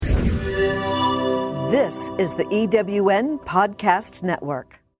This is the EWN Podcast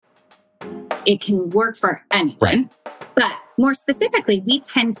Network. It can work for anyone. Right. But more specifically, we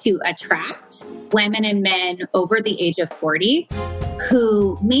tend to attract women and men over the age of 40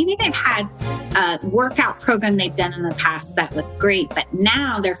 who maybe they've had a workout program they've done in the past that was great, but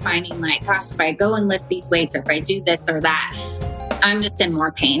now they're finding like, gosh, if I go and lift these weights or if I do this or that, I'm just in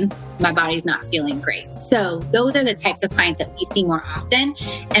more pain. My body's not feeling great. So those are the types of clients that we see more often.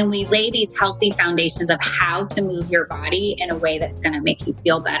 And we lay these healthy foundations of how to move your body in a way that's going to make you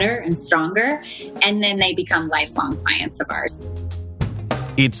feel better and stronger. And then they become lifelong clients of ours.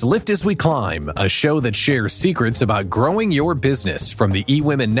 It's Lift As We Climb, a show that shares secrets about growing your business from the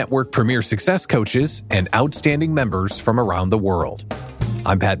eWomen Network premier success coaches and outstanding members from around the world.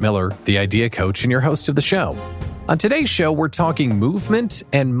 I'm Pat Miller, the Idea Coach and your host of the show. On today's show, we're talking movement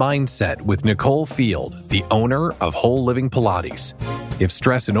and mindset with Nicole Field, the owner of Whole Living Pilates. If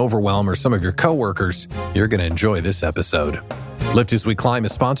stress and overwhelm are some of your coworkers, you're going to enjoy this episode. Lift As We Climb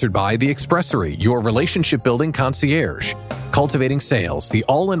is sponsored by The Expressory, your relationship building concierge, Cultivating Sales, the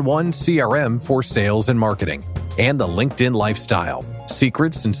all-in-one CRM for sales and marketing, and the LinkedIn Lifestyle,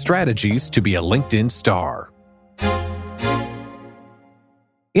 secrets and strategies to be a LinkedIn star.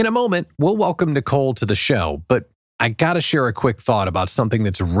 In a moment, we'll welcome Nicole to the show, but I got to share a quick thought about something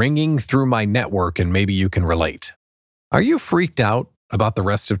that's ringing through my network and maybe you can relate. Are you freaked out about the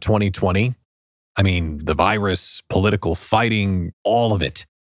rest of 2020? I mean, the virus, political fighting, all of it.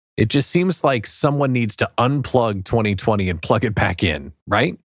 It just seems like someone needs to unplug 2020 and plug it back in,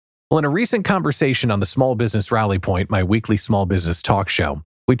 right? Well, in a recent conversation on the Small Business Rally Point, my weekly small business talk show,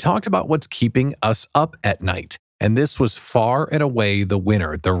 we talked about what's keeping us up at night. And this was far and away the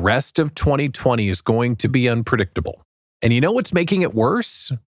winner. The rest of 2020 is going to be unpredictable. And you know what's making it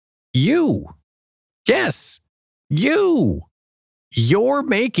worse? You. Yes, you. You're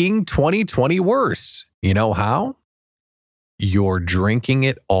making 2020 worse. You know how? You're drinking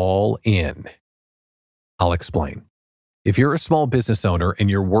it all in. I'll explain. If you're a small business owner and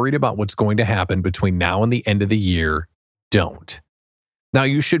you're worried about what's going to happen between now and the end of the year, don't. Now,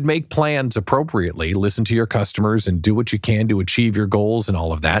 you should make plans appropriately, listen to your customers, and do what you can to achieve your goals and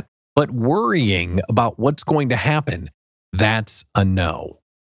all of that. But worrying about what's going to happen, that's a no.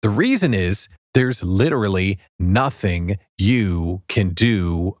 The reason is there's literally nothing you can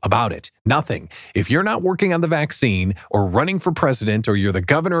do about it. Nothing. If you're not working on the vaccine or running for president or you're the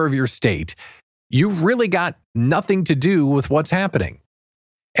governor of your state, you've really got nothing to do with what's happening.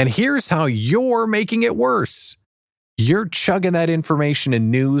 And here's how you're making it worse. You're chugging that information and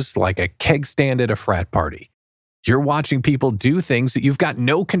news like a keg stand at a frat party. You're watching people do things that you've got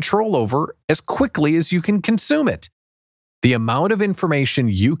no control over as quickly as you can consume it. The amount of information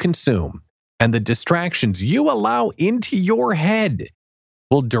you consume and the distractions you allow into your head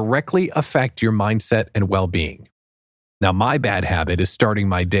will directly affect your mindset and well-being. Now, my bad habit is starting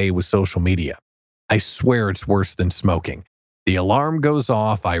my day with social media. I swear it's worse than smoking. The alarm goes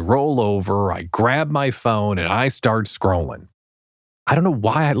off, I roll over, I grab my phone, and I start scrolling. I don't know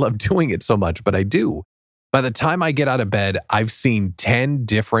why I love doing it so much, but I do. By the time I get out of bed, I've seen 10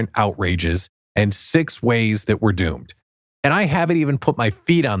 different outrages and 6 ways that we're doomed. And I haven't even put my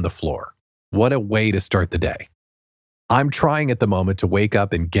feet on the floor. What a way to start the day. I'm trying at the moment to wake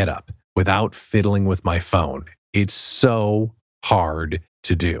up and get up without fiddling with my phone. It's so hard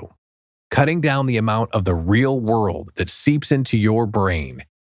to do. Cutting down the amount of the real world that seeps into your brain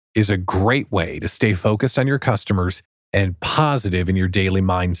is a great way to stay focused on your customers and positive in your daily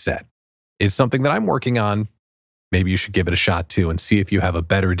mindset. It's something that I'm working on. Maybe you should give it a shot too and see if you have a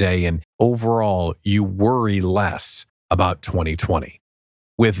better day and overall you worry less about 2020.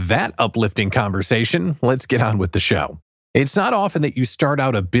 With that uplifting conversation, let's get on with the show. It's not often that you start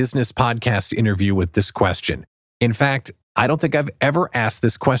out a business podcast interview with this question. In fact, I don't think I've ever asked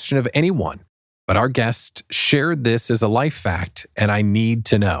this question of anyone, but our guest shared this as a life fact, and I need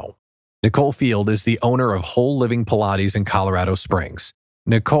to know. Nicole Field is the owner of Whole Living Pilates in Colorado Springs.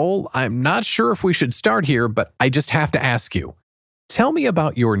 Nicole, I'm not sure if we should start here, but I just have to ask you. Tell me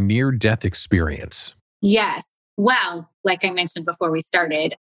about your near-death experience. Yes. Well, like I mentioned before we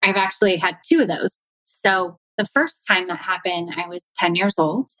started, I've actually had 2 of those. So the first time that happened, I was 10 years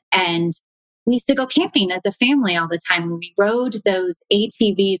old, and we used to go camping as a family all the time. And we rode those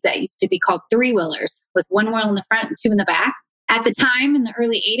ATVs that used to be called 3-wheelers with 1 wheel in the front and 2 in the back. At the time, in the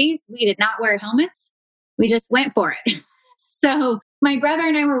early 80s, we did not wear helmets. We just went for it. So my brother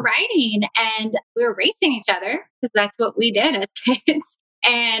and I were riding and we were racing each other because that's what we did as kids.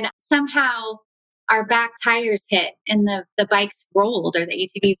 And somehow our back tires hit and the bikes rolled or the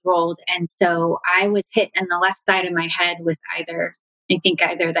ATVs rolled. And so I was hit in the left side of my head with either I think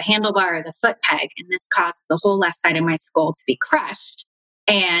either the handlebar or the foot peg, and this caused the whole left side of my skull to be crushed.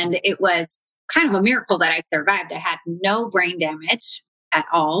 And it was kind of a miracle that I survived. I had no brain damage at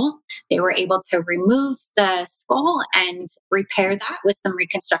all. They were able to remove the skull and repair that with some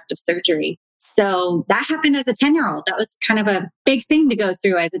reconstructive surgery. So that happened as a 10-year-old. That was kind of a big thing to go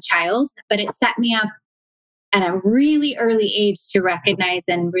through as a child, but it set me up at a really early age to recognize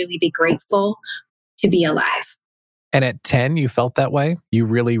and really be grateful to be alive. And at 10, you felt that way? You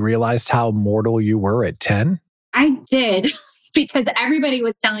really realized how mortal you were at 10? I did, because everybody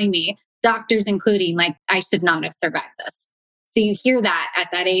was telling me, doctors including, like, I should not have survived this. So you hear that at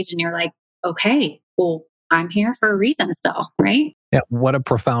that age and you're like, okay, well, I'm here for a reason still, right? Yeah, what a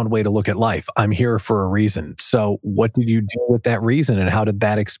profound way to look at life. I'm here for a reason. So what did you do with that reason, and how did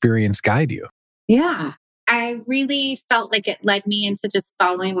that experience guide you? Yeah, I really felt like it led me into just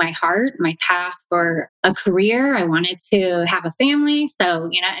following my heart, my path for a career. I wanted to have a family. So,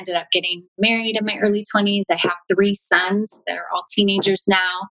 I ended up getting married in my early 20s. I have 3 sons. They're all teenagers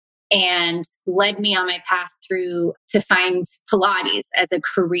now, and led me on my path through to find Pilates as a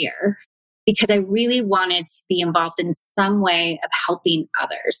career, because I really wanted to be involved in some way of helping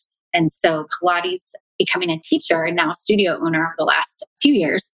others. And so Pilates, becoming a teacher and now a studio owner over the last few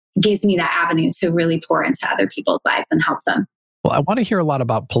years, gives me that avenue to really pour into other people's lives and help them. Well, I want to hear a lot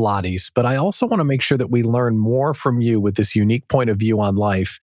about Pilates, but I also want to make sure that we learn more from you with this unique point of view on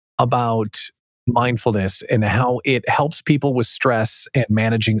life about mindfulness and how it helps people with stress and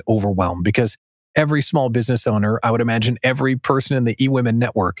managing overwhelm. Because every small business owner, I would imagine every person in the eWomen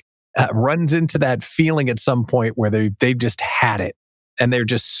network runs into that feeling at some point where they've just had it and they're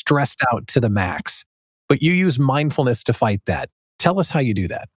just stressed out to the max. But you use mindfulness to fight that. Tell us how you do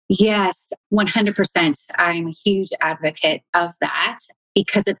that. Yes, 100%. I'm a huge advocate of that,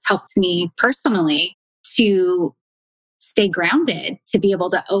 because it's helped me personally to stay grounded, to be able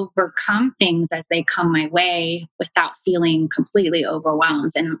to overcome things as they come my way without feeling completely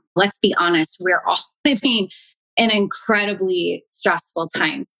overwhelmed. And let's be honest, we're all living in incredibly stressful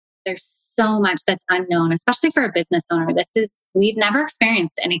times. There's so much that's unknown, especially for a business owner. We've never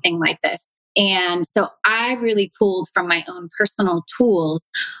experienced anything like this. And so I really pulled from my own personal tools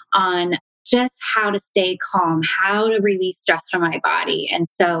on just how to stay calm, how to release stress from my body. And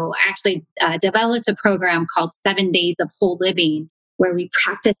so I actually developed a program called 7 Days of Whole Living, where we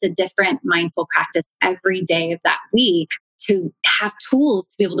practice a different mindful practice every day of that week to have tools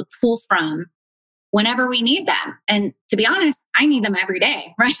to be able to pull from whenever we need them. And to be honest, I need them every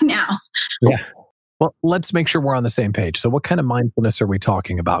day right now. Yeah. Well, let's make sure we're on the same page. So what kind of mindfulness are we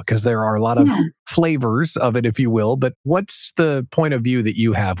talking about? Because there are a lot of flavors of it, if you will, but what's the point of view that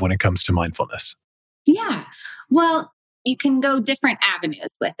you have when it comes to mindfulness? Yeah. Well, you can go different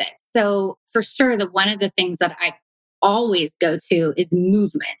avenues with it. So for sure, one of the things that I always go to is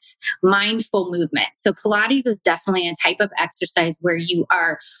movement, mindful movement. So Pilates is definitely a type of exercise where you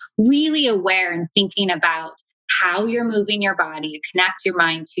are really aware and thinking about how you're moving your body, you connect your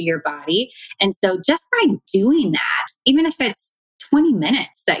mind to your body. And so just by doing that, even if it's 20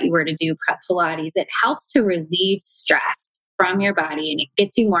 minutes that you were to do Pilates, it helps to relieve stress from your body and it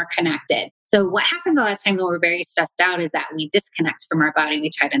gets you more connected. So what happens a lot of times when we're very stressed out is that we disconnect from our body. We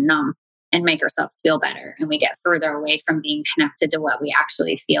try to numb and make ourselves feel better. And we get further away from being connected to what we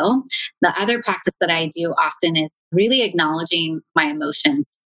actually feel. The other practice that I do often is really acknowledging my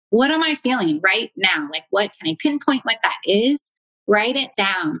emotions. What am I feeling right now? Like, what can I pinpoint what that is? Write it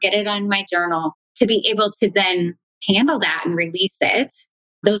down, get it on my journal to be able to then handle that and release it.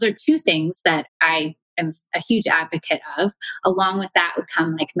 Those are 2 things that I am a huge advocate of. Along with that would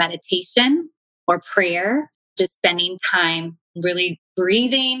come like meditation or prayer, just spending time really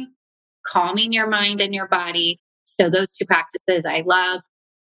breathing, calming your mind and your body. So those 2 practices I love.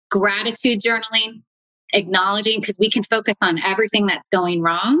 Gratitude journaling, acknowledging, because we can focus on everything that's going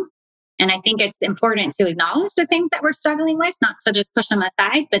wrong. And I think it's important to acknowledge the things that we're struggling with, not to just push them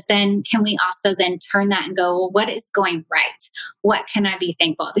aside, but then can we also then turn that and go, well, what is going right? What can I be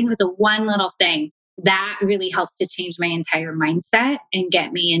thankful? I think it was a one little thing that really helps to change my entire mindset and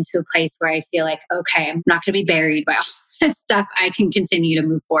get me into a place where I feel like, okay, I'm not going to be buried by all this stuff. I can continue to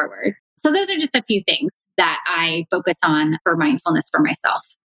move forward. So those are just a few things that I focus on for mindfulness for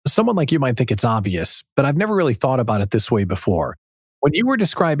myself. Someone like you might think it's obvious, but I've never really thought about it this way before. When you were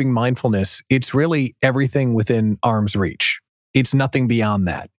describing mindfulness, it's really everything within arm's reach. It's nothing beyond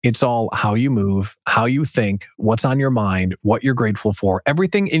that. It's all how you move, how you think, what's on your mind, what you're grateful for,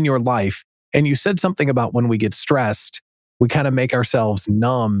 everything in your life. And you said something about when we get stressed, we kind of make ourselves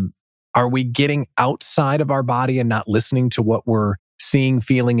numb. Are we getting outside of our body and not listening to what we're seeing,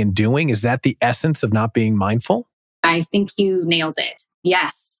 feeling, and doing? Is that the essence of not being mindful? I think you nailed it.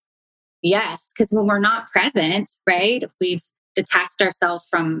 Yes. Yes. Because when we're not present, right? If we've detached ourselves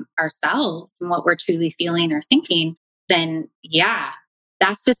from ourselves and what we're truly feeling or thinking, then yeah,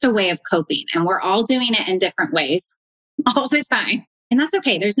 that's just a way of coping. And we're all doing it in different ways all the time. And that's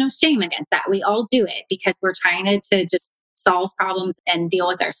okay. There's no shame against that. We all do it because we're trying to just solve problems and deal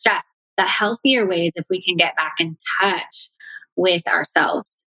with our stress. The healthier ways, if we can get back in touch with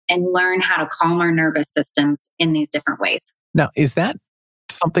ourselves and learn how to calm our nervous systems in these different ways. Now, is that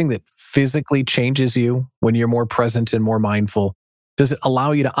something that physically changes you when you're more present and more mindful? Does it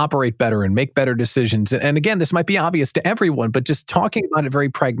allow you to operate better and make better decisions? And again, this might be obvious to everyone, but just talking about it very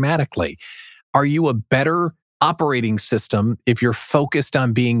pragmatically, are you a better operating system if you're focused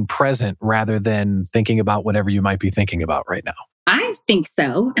on being present rather than thinking about whatever you might be thinking about right now? I think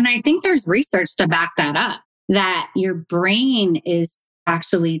so. And I think there's research to back that up, that your brain is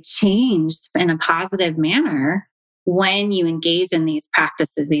actually changed in a positive manner when you engage in these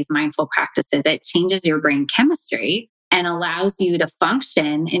practices, these mindful practices. It changes your brain chemistry and allows you to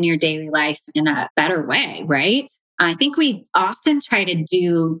function in your daily life in a better way, right? I think we often try to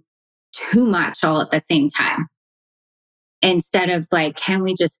do too much all at the same time instead of like, can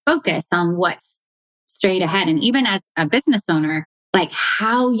we just focus on what's straight ahead? And even as a business owner, like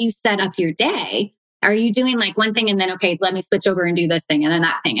how you set up your day. Are you doing like one thing and then, okay, let me switch over and do this thing and then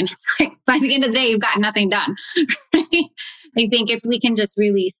that thing? And it's like, by the end of the day, you've got nothing done. Right? I think if we can just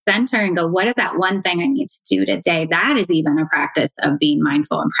really center and go, what is that one thing I need to do today? That is even a practice of being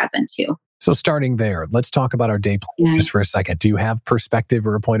mindful and present too. So starting there, let's talk about our day plan just for a second. Do you have perspective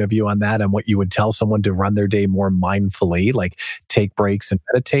or a point of view on that and what you would tell someone to run their day more mindfully, like take breaks and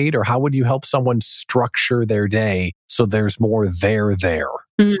meditate? Or how would you help someone structure their day so there's more there?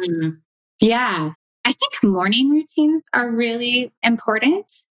 Yeah. I think morning routines are really important.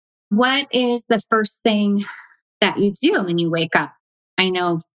 What is the first thing that you do when you wake up? I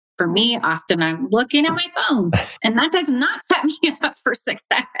know for me, often I'm looking at my phone and that does not set me up for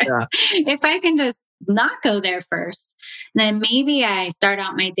success. Yeah. If I can just not go there first, then maybe I start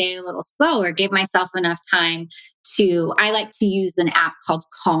out my day a little slower, give myself enough time I like to use an app called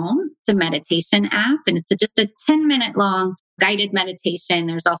Calm. It's a meditation app and it's just a 10-minute long guided meditation.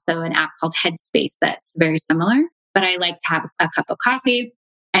 There's also an app called Headspace that's very similar, but I like to have a cup of coffee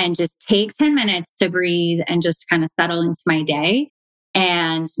and just take 10 minutes to breathe and just kind of settle into my day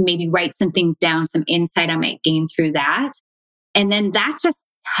and maybe write some things down, some insight I might gain through that. And then that just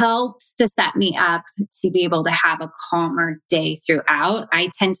helps to set me up to be able to have a calmer day throughout. I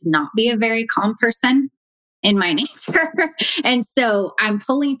tend to not be a very calm person in my nature. And so I'm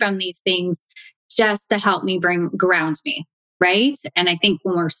pulling from these things just to help me ground me, right? And I think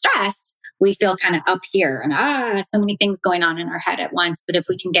when we're stressed, we feel kind of up here and so many things going on in our head at once. But if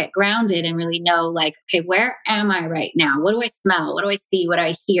we can get grounded and really know like, okay, where am I right now? What do I smell? What do I see? What do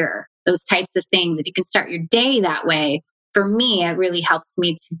I hear? Those types of things. If you can start your day that way, for me, it really helps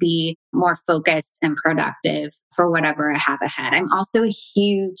me to be more focused and productive for whatever I have ahead. I'm also a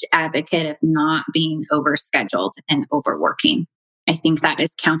huge advocate of not being overscheduled and overworking. I think that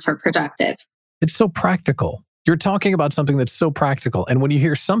is counterproductive. It's so practical. You're talking about something that's so practical. And when you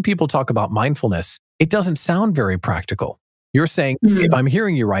hear some people talk about mindfulness, it doesn't sound very practical. You're saying, if I'm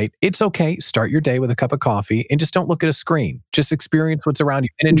hearing you right, it's okay. Start your day with a cup of coffee and just don't look at a screen. Just experience what's around you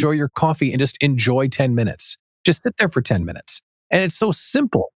and enjoy your coffee and just enjoy 10 minutes. Just sit there for 10 minutes. And it's so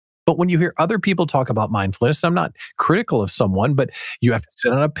simple. But when you hear other people talk about mindfulness, I'm not critical of someone, but you have to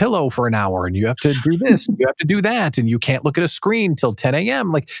sit on a pillow for an hour and you have to do this, you have to do that, and you can't look at a screen till 10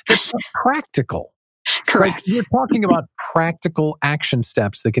 a.m. Like, that's not practical. Correct. Like, you're talking about practical action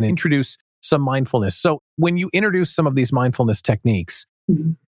steps that can introduce some mindfulness. So when you introduce some of these mindfulness techniques,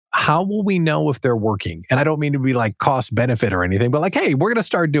 how will we know if they're working? And I don't mean to be like cost benefit or anything, but like, hey, we're going to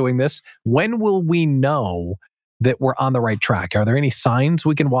start doing this. When will we know that we're on the right track? Are there any signs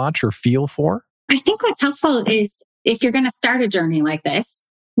we can watch or feel for? I think what's helpful is if you're going to start a journey like this,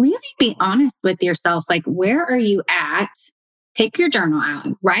 really be honest with yourself. Like, where are you at? Take your journal out,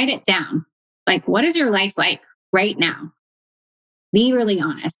 write it down. Like, what is your life like right now? Be really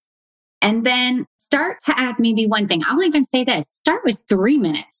honest. And then start to add maybe one thing. I'll even say this, start with 3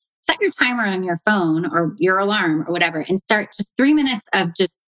 minutes. Set your timer on your phone or your alarm or whatever, and start just 3 minutes of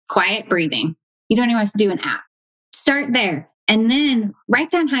just quiet breathing. You don't even have to do an app. Start there. And then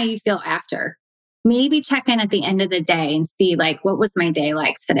write down how you feel after. Maybe check in at the end of the day and see like, what was my day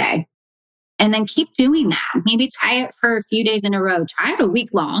like today? And then keep doing that. Maybe try it for a few days in a row. Try it a week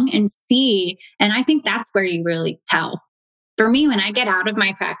long and see. And I think that's where you really tell. For me, when I get out of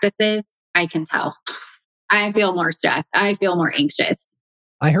my practices, I can tell. I feel more stressed. I feel more anxious.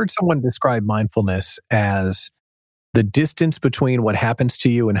 I heard someone describe mindfulness as the distance between what happens to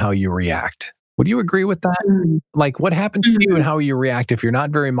you and how you react. Would you agree with that? Like what happens to you and how you react, if you're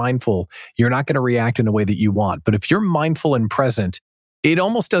not very mindful, you're not going to react in a way that you want. But if you're mindful and present, it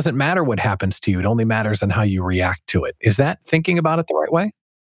almost doesn't matter what happens to you. It only matters on how you react to it. Is that thinking about it the right way?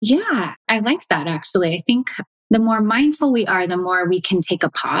 Yeah, I like that actually. I think the more mindful we are, the more we can take a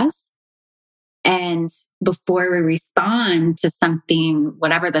pause. And before we respond to something,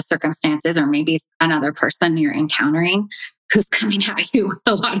 whatever the circumstances, or maybe another person you're encountering who's coming at you with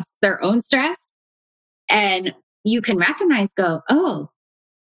a lot of their own stress, and you can recognize, go, oh,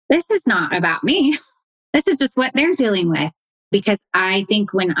 this is not about me. This is just what they're dealing with. Because I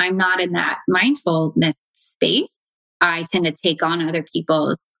think when I'm not in that mindfulness space, I tend to take on other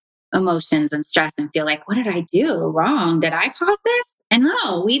people's emotions and stress and feel like, what did I do wrong? Did I cause this? And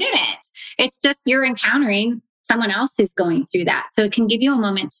no, we didn't. It's just you're encountering someone else who's going through that. So it can give you a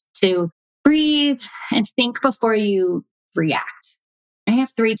moment to breathe and think before you react. I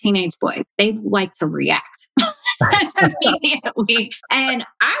have 3 teenage boys. They like to react immediately. And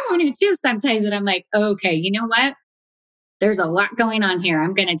I want to too sometimes. And I'm like, okay, you know what? There's a lot going on here.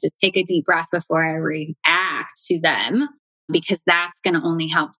 I'm going to just take a deep breath before I react to them, because that's going to only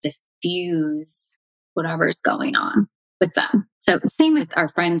help diffuse whatever's going on with them. So same with our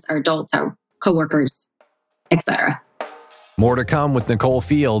friends, our adults, our coworkers, etc. More to come with Nicole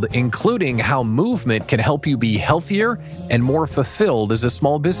Field, including how movement can help you be healthier and more fulfilled as a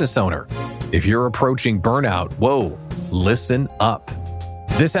small business owner. If you're approaching burnout, whoa, listen up.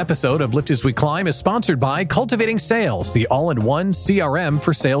 This episode of Lift As We Climb is sponsored by Cultivating Sales, the all-in-one CRM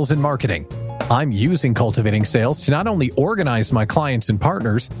for sales and marketing. I'm using Cultivating Sales to not only organize my clients and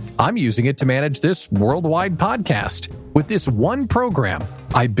partners, I'm using it to manage this worldwide podcast. With this one program,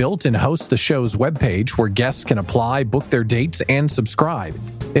 I built and host the show's webpage where guests can apply, book their dates, and subscribe.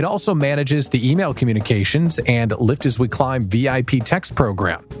 It also manages the email communications and Lift As We Climb VIP text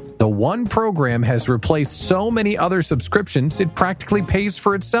program. The one program has replaced so many other subscriptions, it practically pays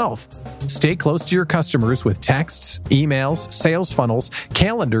for itself. Stay close to your customers with texts, emails, sales funnels,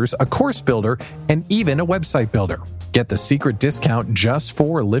 calendars, a course builder, and even a website builder. Get the secret discount just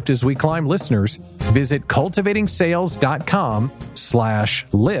for Lift As We Climb listeners. Visit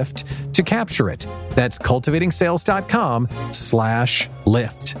cultivatingsales.com/lift to capture it. That's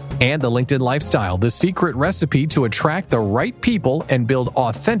cultivatingsales.com/lift. And the LinkedIn Lifestyle, the secret recipe to attract the right people and build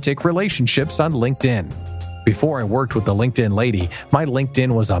authentic relationships on LinkedIn. Before I worked with the LinkedIn lady, my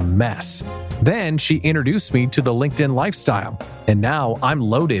LinkedIn was a mess. Then she introduced me to the LinkedIn Lifestyle, and now I'm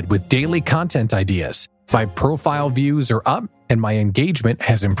loaded with daily content ideas. My profile views are up and my engagement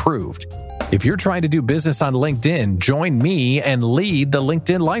has improved. If you're trying to do business on LinkedIn, join me and lead the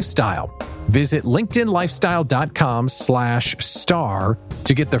LinkedIn Lifestyle. Visit linkedinlifestyle.com/star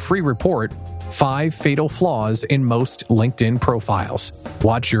to get the free report, 5 Fatal Flaws in Most LinkedIn Profiles.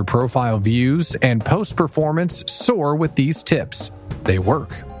 Watch your profile views and post performance soar with these tips. They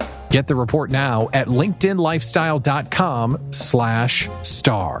work. Get the report now at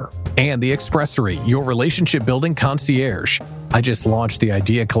linkedinlifestyle.com/star. And the Expressory, your relationship building concierge. I just launched the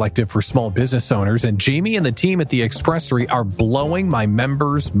Idea Collective for small business owners, and Jamie and the team at the Expressory are blowing my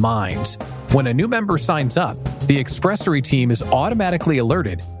members' minds. When a new member signs up, the Expressory team is automatically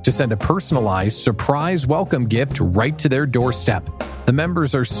alerted to send a personalized surprise welcome gift right to their doorstep. The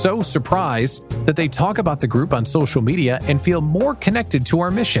members are so surprised that they talk about the group on social media and feel more connected to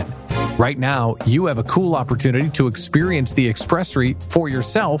our mission. Right now, you have a cool opportunity to experience the Expressory for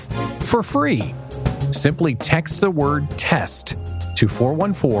yourself for free. Simply text the word TEST to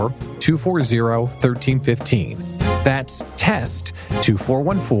 414-240-1315. That's TEST to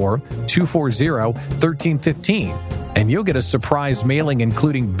 414-240-1315. And you'll get a surprise mailing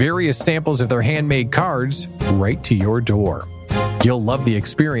including various samples of their handmade cards right to your door. You'll love the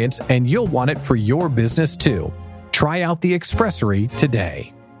experience and you'll want it for your business too. Try out the Expressory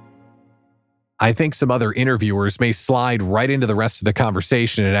today. I think some other interviewers may slide right into the rest of the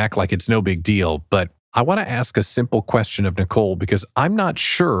conversation and act like it's no big deal, but I want to ask a simple question of Nicole because I'm not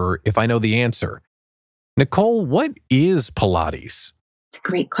sure if I know the answer. Nicole, what is Pilates? It's a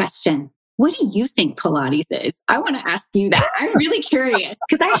great question. What do you think Pilates is? I want to ask you that. I'm really curious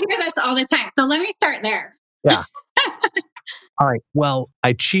because I hear this all the time. So let me start there. Yeah. All right. Well,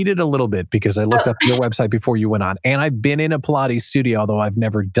 I cheated a little bit because I looked up your website before you went on, and I've been in a Pilates studio, although I've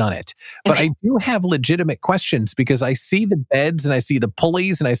never done it. But I do have legitimate questions because I see the beds and I see the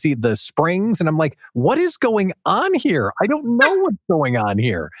pulleys and I see the springs, and I'm like, what is going on here? I don't know what's going on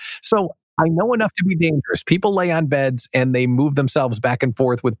here. So I know enough to be dangerous. People lay on beds and they move themselves back and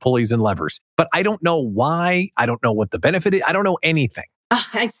forth with pulleys and levers, but I don't know why. I don't know what the benefit is. I don't know anything. Oh,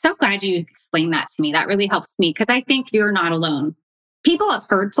 I'm so glad you explained that to me. That really helps me because I think you're not alone. People have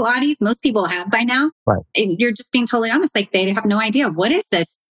heard Pilates. Most people have by now. Right. And you're just being totally honest. Like they have no idea what is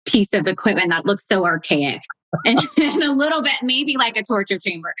this piece of equipment that looks so archaic and a little bit maybe like a torture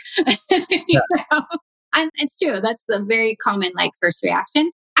chamber. You know? And it's true. That's a very common like first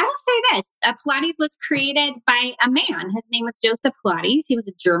reaction. I will say this, Pilates was created by a man. His name was Joseph Pilates. He was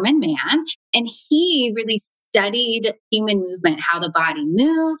a German man and he really studied human movement, how the body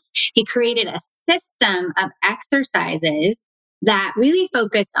moves. He created a system of exercises that really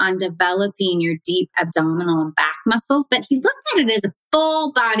focused on developing your deep abdominal and back muscles, but he looked at it as a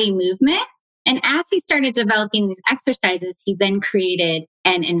full body movement. And as he started developing these exercises, he then created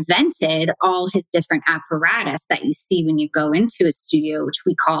and invented all his different apparatus that you see when you go into a studio, which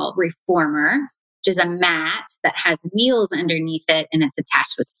we call reformer, which is a mat that has wheels underneath it and it's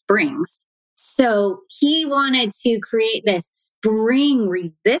attached with springs. So he wanted to create this spring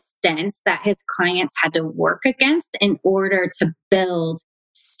resistance that his clients had to work against in order to build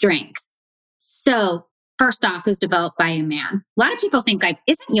strength. So first off, it was developed by a man. A lot of people think like,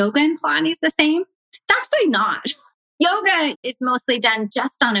 isn't yoga and Pilates the same? It's actually not. Yoga is mostly done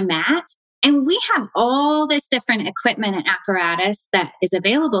just on a mat. And we have all this different equipment and apparatus that is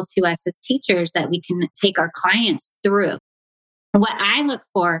available to us as teachers that we can take our clients through. What I look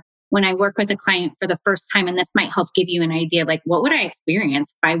for when I work with a client for the first time, and this might help give you an idea of like, what would I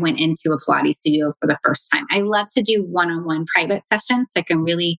experience if I went into a Pilates studio for the first time? I love to do one-on-one private sessions so I can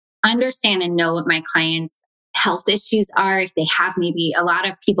really understand and know what my clients' health issues are. If they have maybe a lot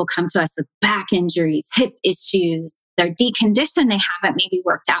of people come to us with back injuries, hip issues, they're deconditioned, they haven't maybe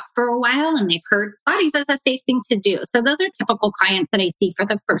worked out for a while and they've heard Pilates is a safe thing to do. So those are typical clients that I see for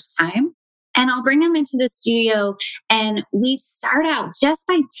the first time. And I'll bring them into the studio and we start out just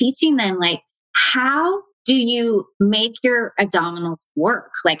by teaching them like, how do you make your abdominals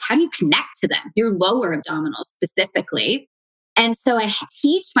work? Like, how do you connect to them? Your lower abdominals specifically. And so I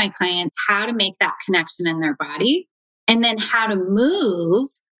teach my clients how to make that connection in their body and then how to move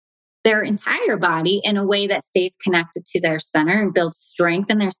their entire body in a way that stays connected to their center and builds strength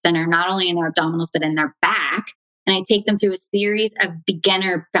in their center, not only in their abdominals, but in their back. And I take them through a series of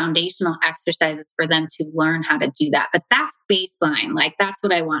beginner foundational exercises for them to learn how to do that. But that's baseline. Like, that's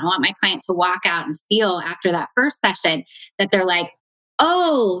what I want. I want my client to walk out and feel after that first session that they're like,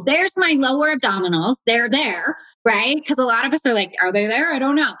 oh, there's my lower abdominals. They're there, right? Because a lot of us are like, are they there? I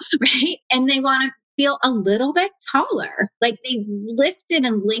don't know, right? And they want to feel a little bit taller, like they've lifted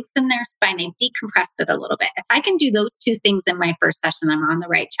and lengthened their spine. They've decompressed it a little bit. If I can do those two things in my first session, I'm on the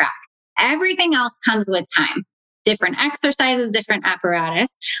right track. Everything else comes with time. Different exercises, different apparatus,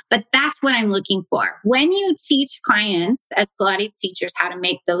 but that's what I'm looking for. When you teach clients as Pilates teachers how to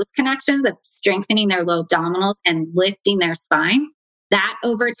make those connections of strengthening their low abdominals and lifting their spine, that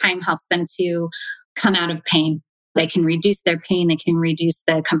over time helps them to come out of pain. They can reduce their pain. They can reduce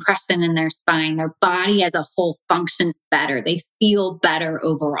the compression in their spine. Their body as a whole functions better. They feel better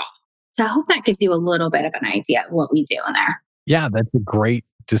overall. So I hope that gives you a little bit of an idea of what we do in there. Yeah, that's a great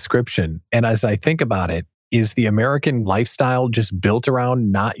description. And as I think about it, is the American lifestyle just built around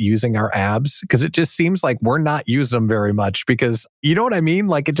not using our abs? Because it just seems like we're not using them very much because, you know what I mean?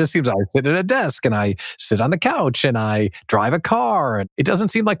 Like, it just seems I sit at a desk and I sit on the couch and I drive a car. And it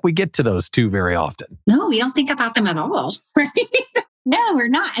doesn't seem like we get to those two very often. No, we don't think about them at all, right? No, we're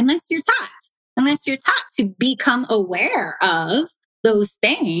not, unless you're taught to become aware of those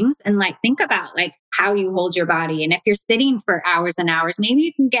things and like think about like how you hold your body. And if you're sitting for hours and hours, maybe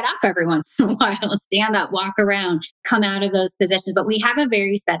you can get up every once in a while, stand up, walk around, come out of those positions. But we have a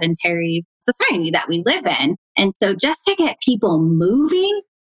very sedentary society that we live in. And so just to get people moving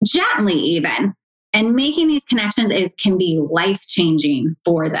gently even and making these connections can be life-changing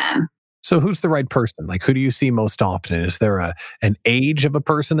for them. So who's the right person? Like, who do you see most often? Is there an age of a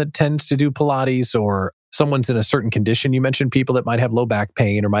person that tends to do Pilates, or someone's in a certain condition? You mentioned people that might have low back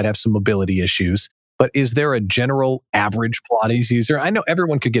pain or might have some mobility issues, but is there a general average Pilates user? I know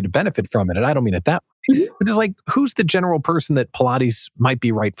everyone could get a benefit from it, and I don't mean it that way, but it's like, who's the general person that Pilates might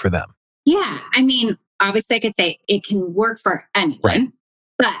be right for them? Yeah. I mean, obviously I could say it can work for anyone, right?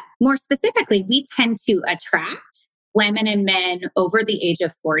 But more specifically, we tend to attract women and men over the age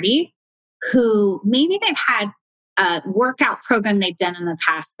of 40 who maybe they've had a workout program they've done in the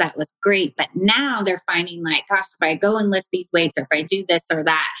past that was great, but now they're finding like, gosh, if I go and lift these weights or if I do this or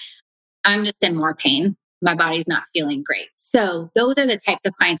that, I'm just in more pain. My body's not feeling great. So those are the types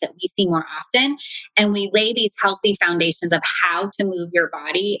of clients that we see more often. And we lay these healthy foundations of how to move your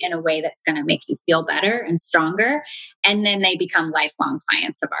body in a way that's going to make you feel better and stronger. And then they become lifelong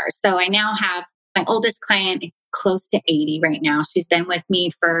clients of ours. So I now have My oldest client is close to 80 right now. She's been with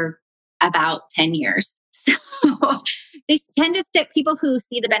me for about 10 years. So they tend to stick, people who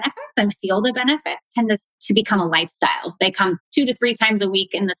see the benefits and feel the benefits tend to become a lifestyle. They come 2 to 3 times a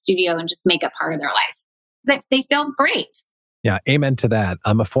week in the studio and just make it part of their life. They feel great. Yeah, amen to that.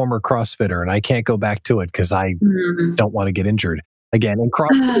 I'm a former CrossFitter and I can't go back to it because I don't want to get injured. Again, and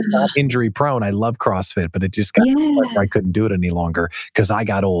CrossFit is not injury prone. I love CrossFit, but it just got like I couldn't do it any longer because I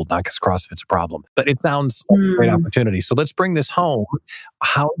got old, not because CrossFit's a problem. But it sounds like a great opportunity. So let's bring this home.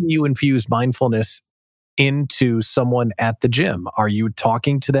 How do you infuse mindfulness into someone at the gym? Are you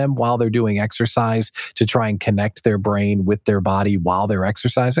talking to them while they're doing exercise to try and connect their brain with their body while they're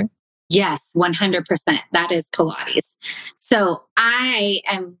exercising? Yes, 100%. That is Pilates. So I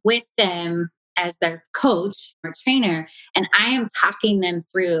am with them as their coach or trainer, and I am talking them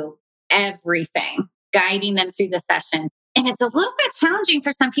through everything, guiding them through the sessions. And it's a little bit challenging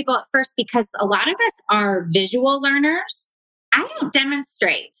for some people at first because a lot of us are visual learners. I don't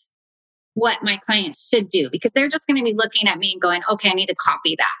demonstrate what my clients should do because they're just going to be looking at me and going, okay, I need to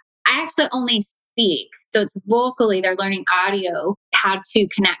copy that. I actually only speak. So it's vocally, they're learning audio, how to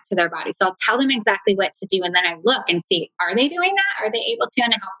connect to their body. So I'll tell them exactly what to do. And then I look and see, are they doing that? Are they able to?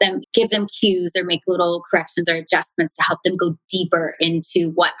 And I help them, give them cues or make little corrections or adjustments to help them go deeper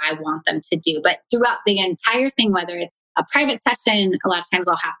into what I want them to do. But throughout the entire thing, whether it's a private session, a lot of times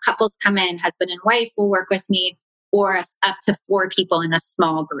I'll have couples come in, husband and wife will work with me, or up to 4 people in a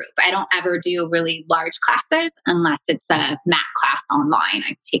small group. I don't ever do really large classes unless it's a MAT class online.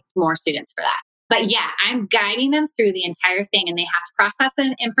 I take more students for that. But yeah, I'm guiding them through the entire thing and they have to process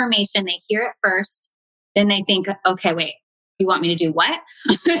the information. They hear it first. Then they think, okay, wait, you want me to do what?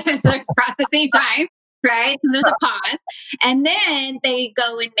 So there's processing time, right? So there's a pause. And then they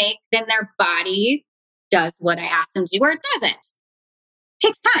go and then their body does what I ask them to do or it doesn't. It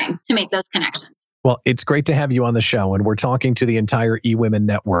takes time to make those connections. Well, it's great to have you on the show, and we're talking to the entire eWomen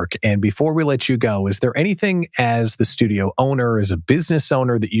network. And before we let you go, is there anything as the studio owner, as a business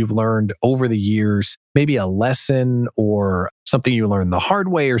owner that you've learned over the years, maybe a lesson or something you learned the hard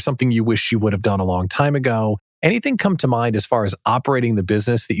way or something you wish you would have done a long time ago? Anything come to mind as far as operating the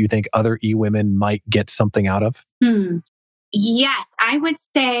business that you think other eWomen might get something out of? Yes, I would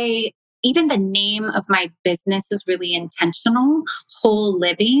say even the name of my business is really intentional, Whole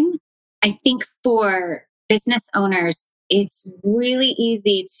Living. I think for business owners, it's really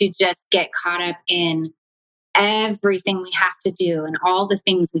easy to just get caught up in everything we have to do and all the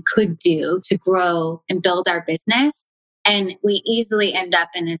things we could do to grow and build our business. And we easily end up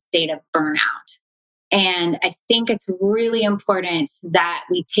in a state of burnout. And I think it's really important that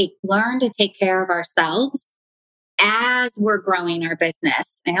we learn to take care of ourselves as we're growing our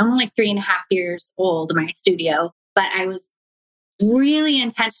business. I'm only 3.5 years old, my studio, but I was really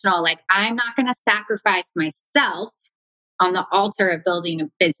intentional. Like, I'm not going to sacrifice myself on the altar of building a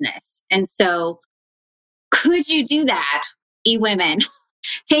business. And so could you do that, eWomen?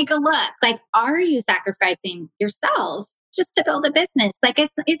 Take a look. Like, are you sacrificing yourself just to build a business? Like, is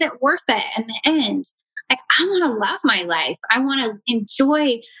it worth it in the end? Like, I want to love my life. I want to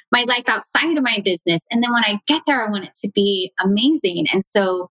enjoy my life outside of my business. And then when I get there, I want it to be amazing. And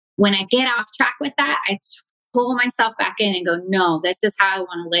so when I get off track with that, I pull myself back in and go, no, this is how I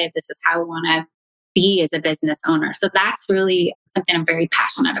want to live. This is how I want to be as a business owner. So that's really something I'm very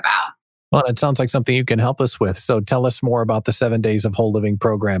passionate about. Well, it sounds like something you can help us with. So tell us more about the 7 Days of Whole Living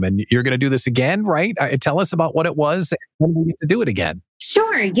program. And you're going to do this again, right? Tell us about what it was and when we get to do it again.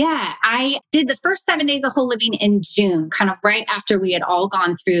 Sure. Yeah. I did the first 7 days of Whole Living in June, kind of right after we had all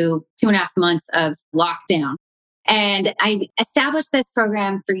gone through 2.5 months of lockdown. And I established this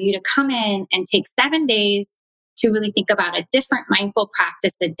program for you to come in and take 7 days to really think about a different mindful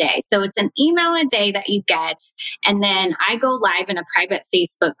practice a day. So it's an email a day that you get. And then I go live in a private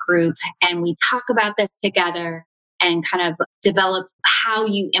Facebook group and we talk about this together and kind of develop how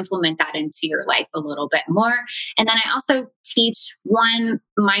you implement that into your life a little bit more. And then I also teach one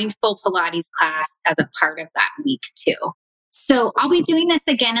mindful Pilates class as a part of that week too. So I'll be doing this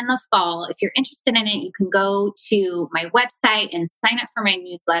again in the fall. If you're interested in it, you can go to my website and sign up for my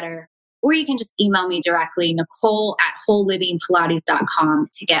newsletter. Or you can just email me directly, Nicole@wholelivingpilates.com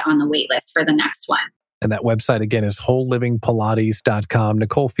to get on the wait list for the next one. And that website again is wholelivingpilates.com.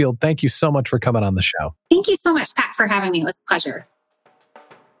 Nicole Field, thank you so much for coming on the show. Thank you so much, Pat, for having me. It was a pleasure.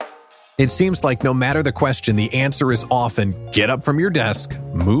 It seems like no matter the question, the answer is often get up from your desk,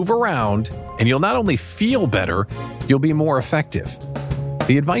 move around, and you'll not only feel better, you'll be more effective.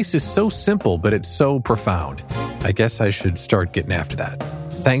 The advice is so simple, but it's so profound. I guess I should start getting after that.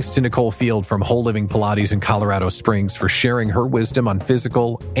 Thanks to Nicole Field from Whole Living Pilates in Colorado Springs for sharing her wisdom on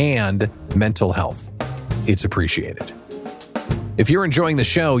physical and mental health. It's appreciated. If you're enjoying the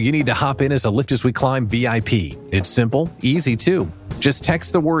show, you need to hop in as a Lift As We Climb VIP. It's simple, easy too. Just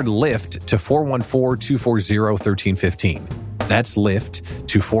text the word LIFT to 414-240-1315. That's LIFT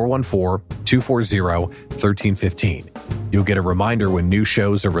to 414-240-1315. You'll get a reminder when new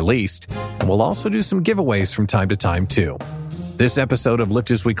shows are released, and we'll also do some giveaways from time to time too. This episode of Lift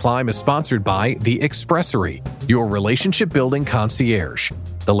As We Climb is sponsored by The Expressory, your relationship building concierge,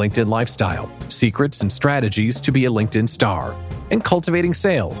 the LinkedIn lifestyle, secrets and strategies to be a LinkedIn star, and Cultivating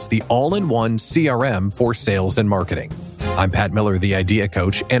Sales, the all-in-one CRM for sales and marketing. I'm Pat Miller, the Idea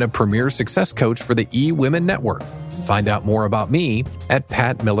Coach and a premier success coach for the eWomen Network. Find out more about me at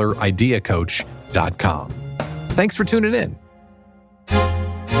patmillerideacoach.com. Thanks for tuning in.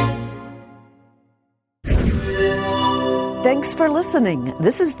 Thanks for listening.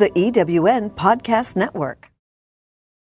 This is the EWN Podcast Network.